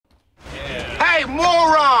Hey,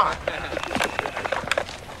 moron!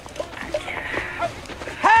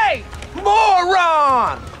 Hey,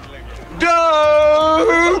 moron! Duh!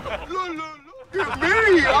 Look at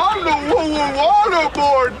me! I'm the one with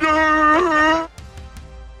waterboard, dude!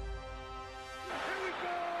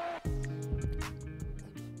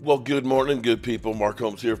 Well, good morning, good people. Mark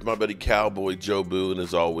Holmes here with my buddy Cowboy Joe Boo. And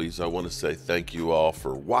as always, I want to say thank you all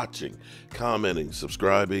for watching, commenting,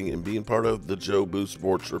 subscribing, and being part of the Joe Boo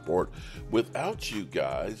Sports Report. Without you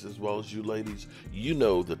guys, as well as you ladies, you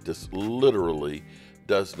know that this literally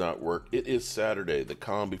does not work. It is Saturday, the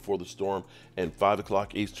calm before the storm, and 5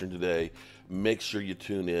 o'clock Eastern today. Make sure you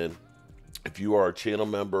tune in. If you are a channel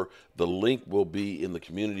member, the link will be in the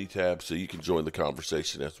community tab so you can join the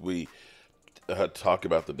conversation as we talk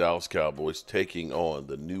about the Dallas Cowboys taking on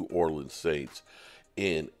the New Orleans Saints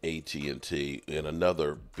in AT&T in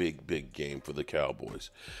another big game for the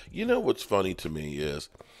Cowboys. You know what's funny to me is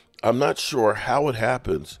I'm not sure how it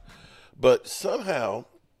happens, but somehow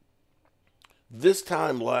this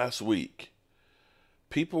time last week,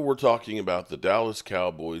 people were talking about the Dallas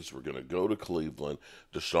Cowboys were going to go to Cleveland.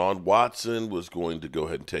 Deshaun Watson was going to go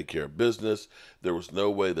ahead and take care of business. There was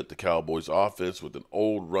no way that the Cowboys offense with an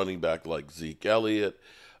old running back like Zeke Elliott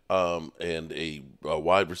and a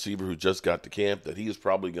wide receiver who just got to camp, that he is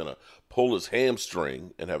probably going to pull his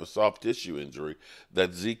hamstring and have a soft tissue injury,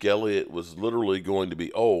 that Zeke Elliott was literally going to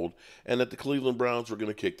be old, and that the Cleveland Browns were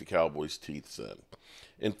going to kick the Cowboys' teeth in.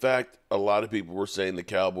 In fact, a lot of people were saying the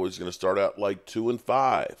Cowboys are going to start out like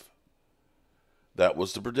 2-5. That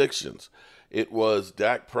was the predictions. It was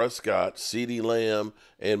Dak Prescott, CeeDee Lamb,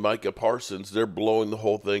 and Micah Parsons. They're blowing the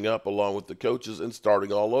whole thing up along with the coaches and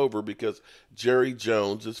starting all over because Jerry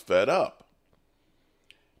Jones is fed up.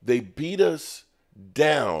 They beat us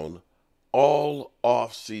down all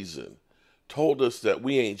off season, told us that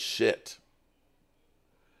we ain't shit.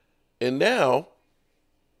 And now,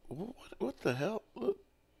 what the hell?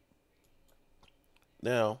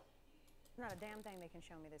 Now, not a damn thing they can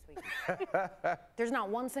show me this weekend. There's not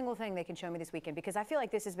one single thing they can show me this weekend because I feel like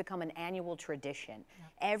this has become an annual tradition.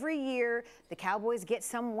 Every year, the Cowboys get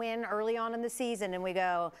some win early on in the season and we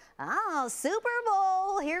go, oh, Super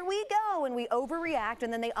Bowl, here we go. And we overreact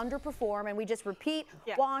and then they underperform and we just repeat,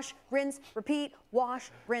 wash, rinse, repeat, wash,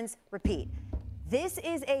 rinse, repeat. This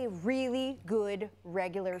is a really good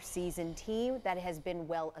regular season team that has been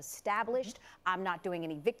well established. I'm not doing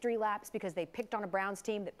any victory laps because they picked on a Browns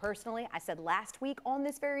team that personally, I said last week on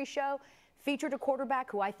this very show, featured a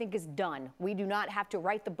quarterback who I think is done. We do not have to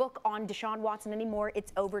write the book on Deshaun Watson anymore.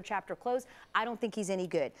 It's over, chapter closed. I don't think he's any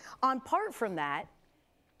good. Apart from that,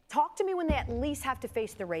 talk to me when they at least have to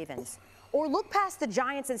face the Ravens. Or look past the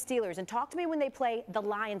Giants and Steelers and talk to me when they play the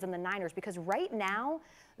Lions and the Niners, because right now,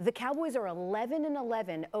 the Cowboys are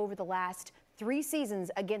 11-11 over the last 3 seasons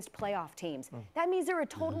against playoff teams. That means they're a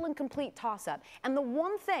total and complete toss-up. And the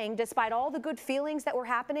one thing, despite all the good feelings that were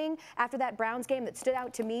happening after that Browns game that stood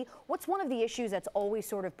out to me, what's one of the issues that's always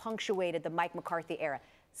sort of punctuated the Mike McCarthy era?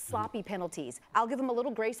 Sloppy penalties. I'll give them a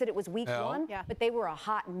little grace that it was week 1, but they were a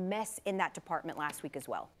hot mess in that department last week as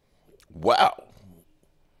well. Wow.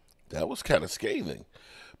 That was kind of scathing.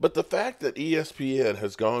 But the fact that ESPN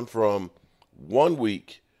has gone from 1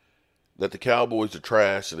 week that the Cowboys are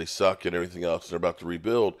trash and they suck and everything else and they're about to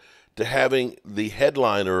rebuild, to having the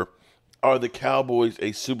headliner, are the Cowboys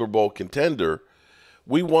a Super Bowl contender?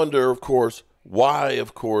 We wonder, of course, why,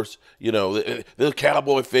 of course, you know, the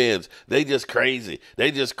Cowboy fans, they just crazy.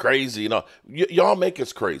 They just crazy. You know, y'all make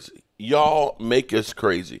us crazy. Y'all make us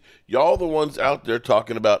crazy. Y'all the ones out there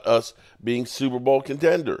talking about us being Super Bowl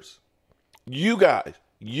contenders. You guys,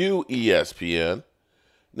 you ESPN.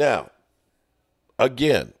 Now,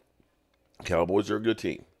 again, Cowboys are a good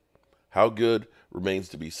team. How good remains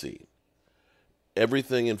to be seen.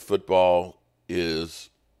 Everything in football is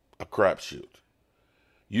a crapshoot.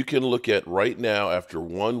 You can look at right now after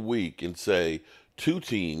 1 week and say 2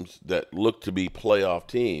 teams that look to be playoff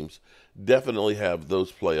teams definitely have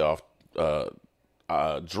those playoff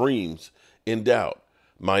dreams in doubt.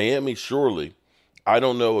 Miami, surely. I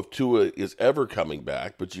don't know if Tua is ever coming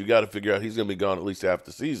back, but you got to figure out he's going to be gone at least half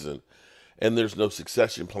the season. And there's no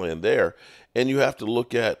succession plan there. And you have to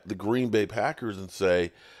look at the Green Bay Packers and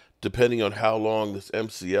say, depending on how long this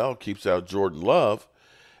MCL keeps out Jordan Love,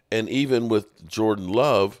 and even with Jordan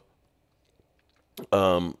Love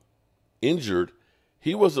injured,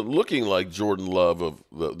 he wasn't looking like Jordan Love of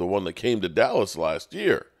the one that came to Dallas last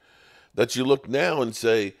year. That you look now and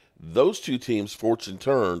say, those 2 teams fortune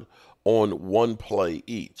turned on 1 play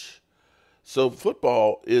each. So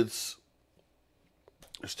football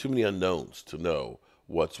there's too many unknowns to know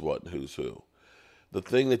what's what and who's who. The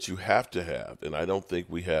thing that you have to have, and I don't think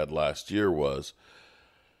we had last year, was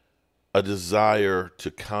a desire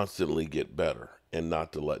to constantly get better and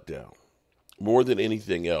not to let down. More than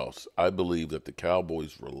anything else, I believe that the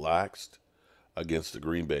Cowboys relaxed against the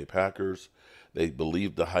Green Bay Packers. They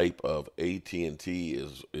believed the hype of AT&T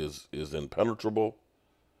is impenetrable,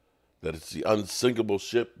 that it's the unsinkable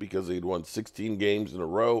ship because they'd won 16 games in a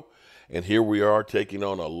row. And here we are taking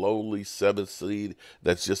on a lowly 7th seed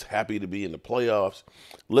that's just happy to be in the playoffs.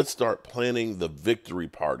 Let's start planning the victory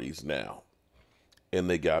parties now. And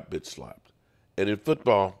they got bitch slapped. And in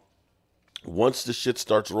football, once the shit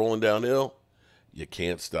starts rolling downhill, you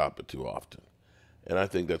can't stop it too often. And I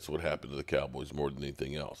think that's what happened to the Cowboys more than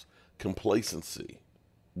anything else. Complacency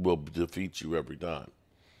will defeat you every time.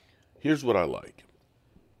 Here's what I like.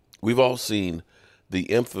 We've all seen the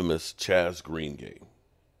infamous Chaz Green game.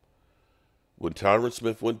 When Tyron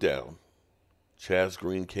Smith went down, Chaz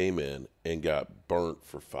Green came in and got burnt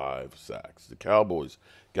for 5 sacks. The Cowboys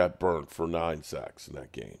got burnt for 9 sacks in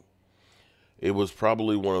that game. It was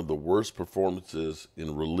probably one of the worst performances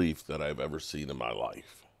in relief that I've ever seen in my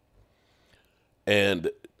life.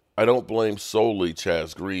 And I don't blame solely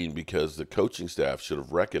Chaz Green, because the coaching staff should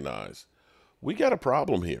have recognized we got a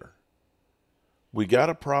problem here. We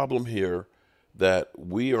got a problem here that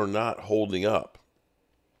we are not holding up,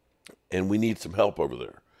 and we need some help over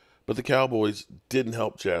there. But the Cowboys didn't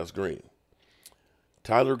help Chaz Green.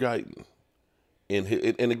 Tyler Guyton,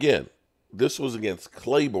 and again, this was against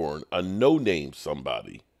Claiborne, a no-name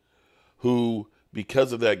somebody who,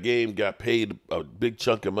 because of that game, got paid a big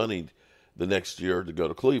chunk of money the next year to go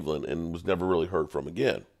to Cleveland and was never really heard from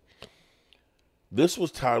again. This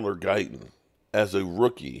was Tyler Guyton as a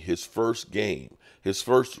rookie, his first game, his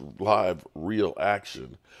first live real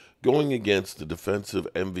action, going against the defensive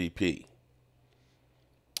MVP.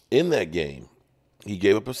 In that game, he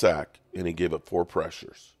gave up a sack and he gave up 4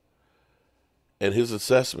 pressures. And his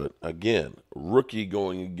assessment, again, rookie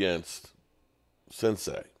going against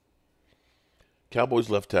Sensei. Cowboys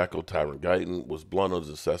left tackle Tyron Guyton was blunt on his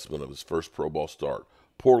assessment of his first Pro Bowl start.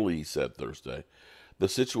 Poorly, he said Thursday. The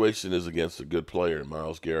situation is against a good player, and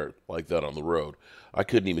Myles Garrett, like that on the road. I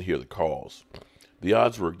couldn't even hear the calls. The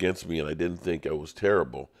odds were against me, and I didn't think I was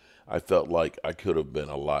terrible. I felt like I could have been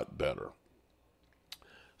a lot better.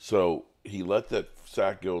 So he let that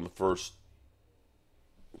sack go in the first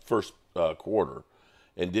quarter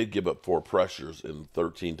and did give up 4 pressures, and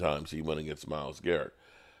 13 times he went against Myles Garrett.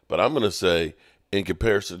 But I'm going to say, in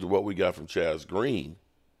comparison to what we got from Chaz Green,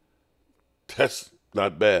 that's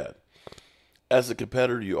not bad. As a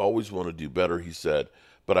competitor, you always want to do better, he said.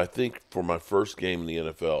 But I think for my first game in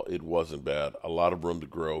the NFL, it wasn't bad. A lot of room to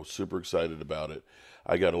grow. Super excited about it.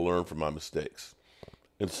 I got to learn from my mistakes.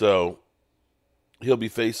 And so he'll be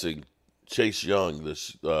facing Chase Young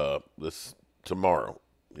this tomorrow.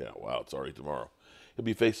 Yeah, wow, it's already tomorrow. He'll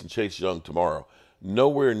be facing Chase Young tomorrow.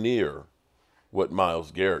 Nowhere near what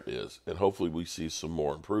Myles Garrett is, and hopefully we see some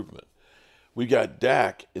more improvement. We got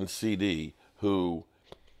Dak and CD, who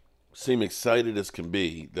seem excited as can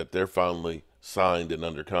be that they're finally signed and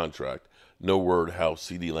under contract. No word how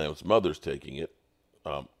CD Lamb's mother's taking it.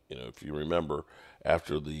 If you remember,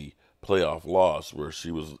 after the playoff loss where she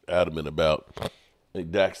was adamant about, hey,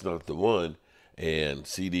 Dak's not the one, and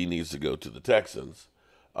CD needs to go to the Texans.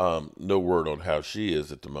 No word on how she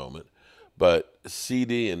is at the moment. But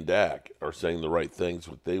CD and Dak are saying the right things,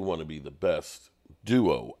 but they want to be the best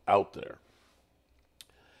duo out there.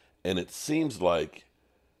 And it seems like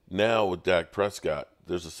now with Dak Prescott,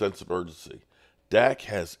 there's a sense of urgency. Dak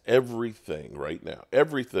has everything right now.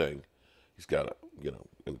 Everything. He's got a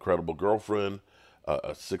incredible girlfriend,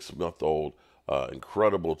 a 6-month-old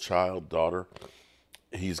incredible daughter.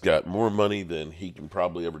 He's got more money than he can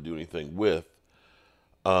probably ever do anything with.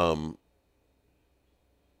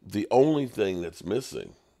 The only thing that's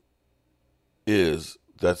missing is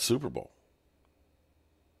that Super Bowl.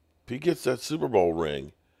 If he gets that Super Bowl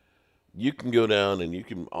ring, you can go down and you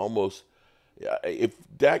can almost, if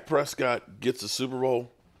Dak Prescott gets a Super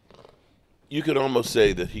Bowl, you could almost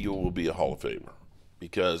say that he will be a Hall of Famer,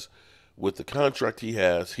 because with the contract he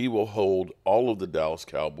has, he will hold all of the Dallas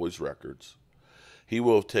Cowboys records. He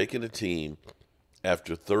will have taken a team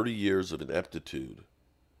after 30 years of ineptitude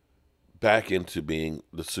back into being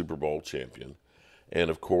the Super Bowl champion.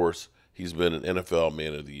 And, of course, he's been an NFL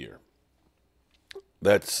Man of the Year.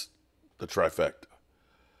 That's the trifecta.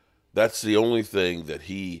 That's the only thing that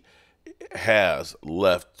he has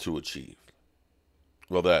left to achieve.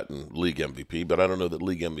 Well, that and league MVP, but I don't know that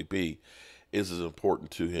league MVP is as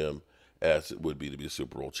important to him as it would be to be a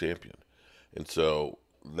Super Bowl champion. And so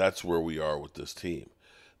that's where we are with this team.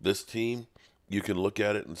 This team, you can look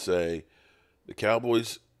at it and say, The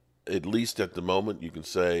Cowboys, at least at the moment, you can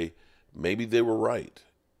say maybe they were right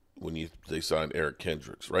when they signed Eric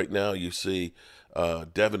Kendricks. Right now, you see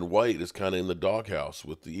Devin White is kind of in the doghouse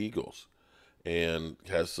with the Eagles and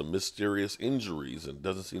has some mysterious injuries and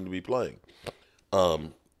doesn't seem to be playing.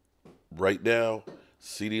 Right now,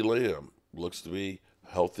 CeeDee Lamb looks to be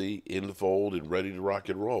healthy, in the fold, and ready to rock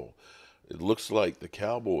and roll. It looks like the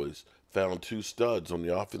Cowboys found 2 studs on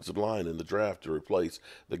the offensive line in the draft to replace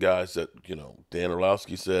the guys that, Dan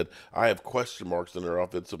Orlowski said, I have question marks in their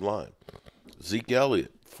offensive line. Zeke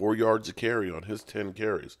Elliott, 4 yards a carry on his 10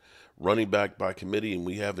 carries. Running back by committee, and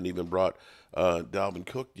we haven't even brought Dalvin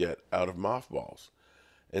Cook yet out of mothballs.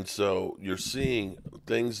 And so you're seeing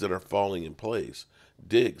things that are falling in place.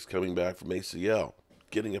 Diggs coming back from ACL,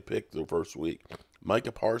 getting a pick the first week.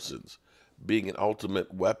 Micah Parsons being an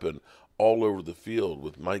ultimate weapon all over the field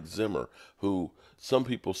with Mike Zimmer, who some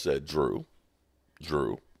people said, Drew,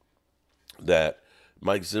 that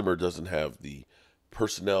Mike Zimmer doesn't have the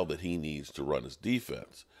personnel that he needs to run his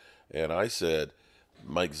defense. And I said,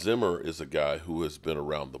 Mike Zimmer is a guy who has been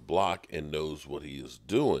around the block and knows what he is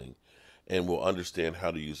doing and will understand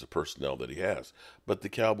how to use the personnel that he has. But the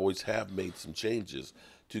Cowboys have made some changes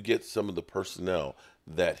to get some of the personnel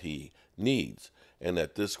that he needs, and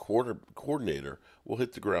that this coordinator will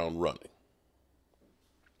hit the ground running.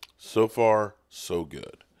 So far, so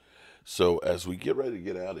good. So as we get ready to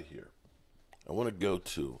get out of here, I want to go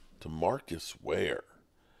to DeMarcus Ware.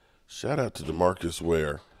 Shout out to DeMarcus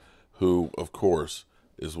Ware, who, of course,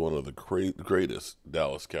 is one of the greatest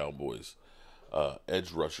Dallas Cowboys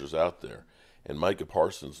edge rushers out there. And Micah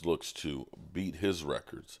Parsons looks to beat his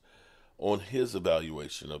records on his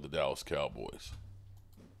evaluation of the Dallas Cowboys.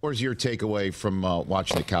 Where's your takeaway from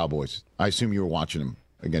watching the Cowboys? I assume you were watching them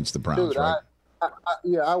against the Browns, right?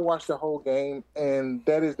 I watched the whole game, and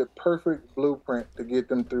that is the perfect blueprint to get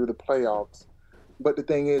them through the playoffs. But the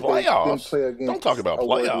thing is, they didn't play against Don't talk about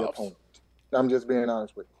playoffs. Opponent. I'm just being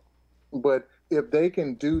honest with you. But if they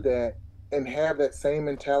can do that and have that same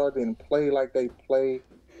mentality and play like they played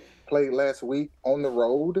last week on the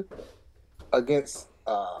road against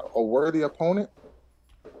a worthy opponent,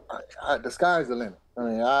 the sky's the limit. I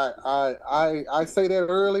mean, I say that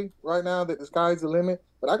early right now that the sky's the limit,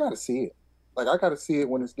 but I got to see it. Like, I got to see it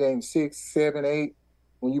when it's game 6, 7, 8,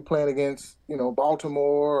 when you playing against,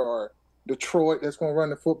 Baltimore or Detroit that's going to run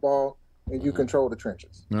the football and you control the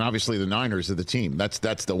trenches. And obviously the Niners are the team. That's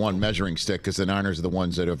the one measuring stick, because the Niners are the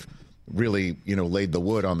ones that have really, laid the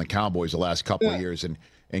wood on the Cowboys the last couple of years and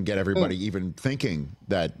get everybody even thinking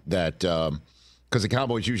that because the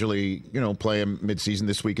Cowboys usually, play them midseason.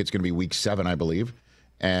 This week it's going to be week 7, I believe.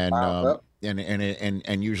 And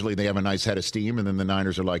and usually they have a nice head of steam, and then the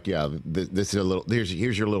Niners are like, yeah, this is a little.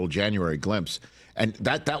 Here's your little January glimpse, and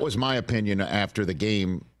that was my opinion after the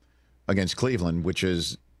game against Cleveland, which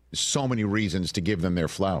is so many reasons to give them their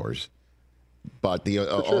flowers, but the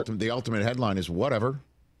ultimate headline is whatever.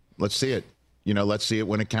 Let's see it. Let's see it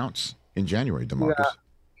when it counts in January, DeMarcus.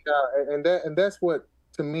 Yeah, and that's what,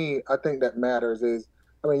 to me, I think that matters is,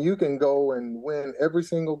 I mean, you can go and win every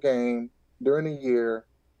single game during the year.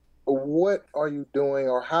 What are you doing,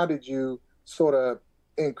 or how did you sort of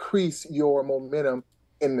increase your momentum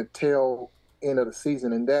in the tail end of the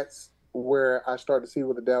season? And that's where I start to see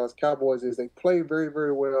with the Dallas Cowboys is they play very,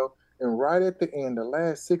 very well. And right at the end, the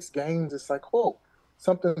last 6 games, it's like, whoa,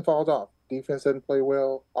 something falls off. Defense doesn't play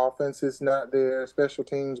well. Offense is not there. Special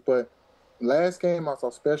teams. But last game, I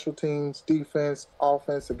saw special teams, defense,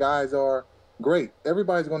 offense. The guys are great.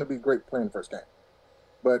 Everybody's going to be great playing the first game.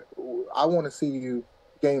 But I want to see you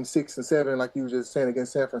game 6 and 7, like you were just saying,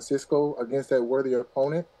 against San Francisco, against that worthy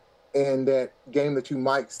opponent, and that game that you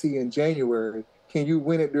might see in January. Can you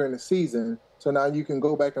win it during the season? So now you can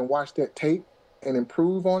go back and watch that tape and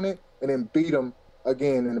improve on it and then beat them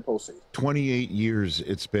again in the postseason. 28 years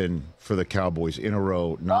it's been for the Cowboys in a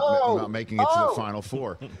row, not making it to the Final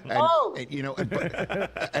Four. And,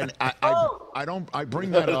 I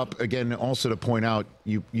bring that up again also to point out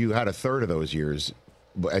you had a third of those years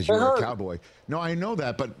as you were a Cowboy. No, I know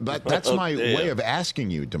that, but that's my way of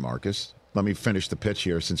asking you, DeMarcus. Let me finish the pitch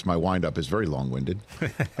here, since my windup is very long-winded.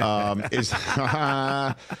 I'll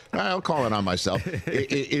call it on myself.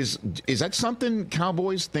 Is that something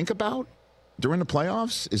Cowboys think about during the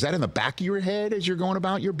playoffs? Is that in the back of your head as you're going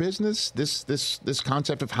about your business? This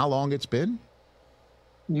concept of how long it's been?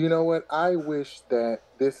 You know what? I wish that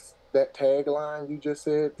that tagline you just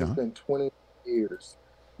said, it's been 20 years.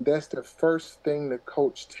 That's the first thing the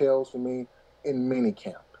coach tells me in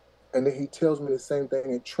minicamp. And then he tells me the same thing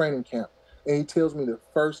in training camp. And he tells me the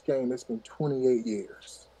first game, it's been 28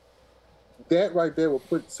 years. That right there will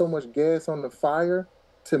put so much gas on the fire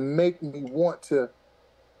to make me want to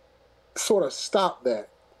sort of stop that,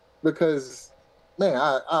 because man,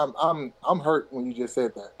 I'm hurt when you just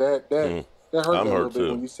said that. That hurt I'm me a little hurt bit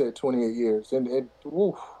too. when you said 28 years, and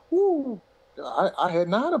I had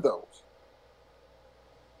 9 of those.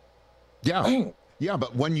 Yeah. Man. Yeah,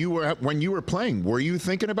 but when you were playing, were you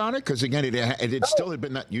thinking about it? Because again, it still had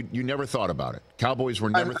been that you never thought about it. Cowboys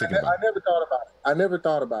were never thinking about it. I never thought about it. I never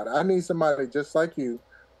thought about it. I need somebody just like you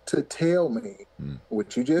to tell me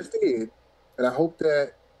what you just did, and I hope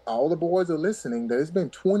that all the boys are listening. That it's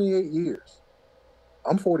been 28 years.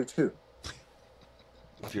 I'm 42.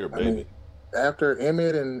 You're a baby. I mean, after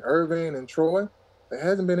Emmett and Irvin and Troy, there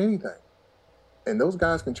hasn't been anything, and those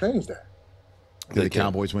guys can change that. Did the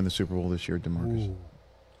Cowboys win the Super Bowl this year, DeMarcus? Ooh.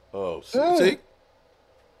 Oh, see?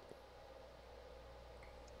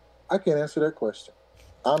 I can't answer that question.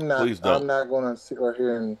 I'm not going to sit right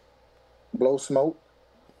here and blow smoke.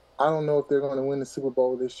 I don't know if they're going to win the Super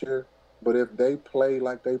Bowl this year, but if they play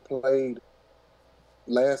like they played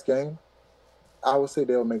last game, I would say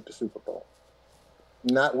they'll make the Super Bowl.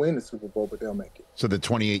 Not win the Super Bowl, but they'll make it. So the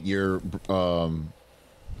 28-year,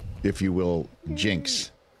 if you will,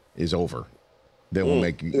 jinx is over. They will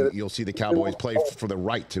make you'll see the Cowboys play for the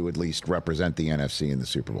right to at least represent the NFC in the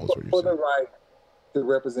Super Bowl. Is what you're saying. For the right to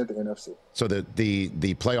represent the NFC. So the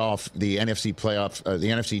playoff, the NFC playoff, the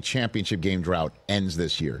NFC Championship game drought ends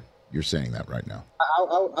this year. You're saying that right now.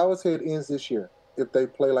 I would say it ends this year if they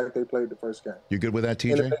play like they played the first game. You good with that,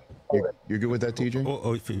 TJ? You're good with that, TJ?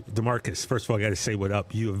 DeMarcus, first of all, I got to say what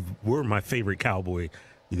up. You were my favorite Cowboy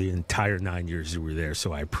the entire 9 years you were there,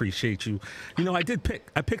 so I appreciate you. You know, I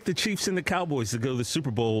picked the Chiefs and the Cowboys to go to the Super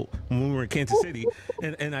Bowl when we were in Kansas City,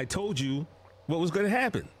 and I told you what was going to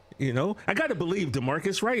happen. You know, I got to believe,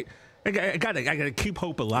 DeMarcus, right? I got to keep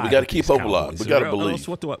hope alive. We got to keep hope alive. We got to believe.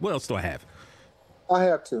 What else do I have? I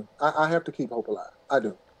have to. I have to keep hope alive. I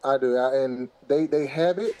do. And they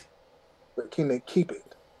have it, but can they keep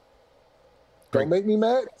it? Don't make me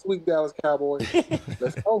mad this week, Dallas Cowboys.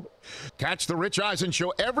 Let's go. Catch the Rich Eisen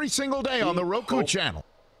Show every single day on the Roku channel.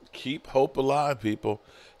 Keep hope alive, people.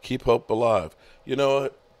 Keep hope alive. You know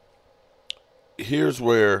what? Here's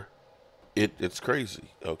where it's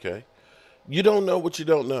crazy, okay? You don't know what you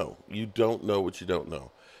don't know. You don't know what you don't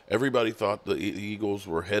know. Everybody thought the Eagles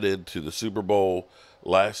were headed to the Super Bowl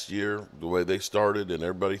last year, the way they started, and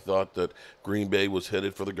everybody thought that Green Bay was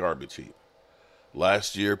headed for the garbage heap.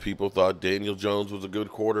 Last year, people thought Daniel Jones was a good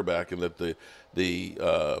quarterback and that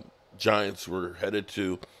the Giants were headed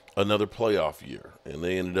to another playoff year, and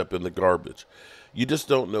they ended up in the garbage. You just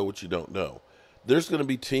don't know what you don't know. There's going to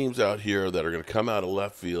be teams out here that are going to come out of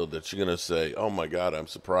left field that you're going to say, oh, my God, I'm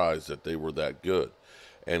surprised that they were that good.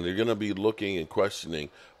 And they're going to be looking and questioning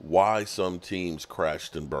why some teams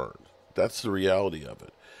crashed and burned. That's the reality of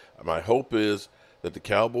it. My hope is that the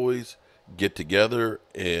Cowboys get together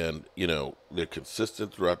and, you know, they're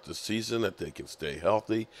consistent throughout the season, that they can stay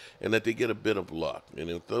healthy, and that they get a bit of luck. And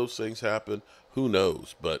if those things happen, who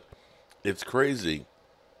knows? But it's crazy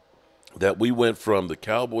that we went from the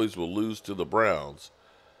Cowboys will lose to the Browns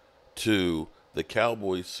to the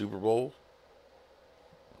Cowboys Super Bowl.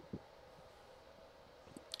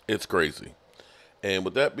 It's crazy. And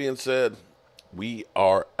with that being said, we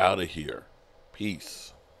are out of here.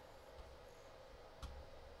 Peace.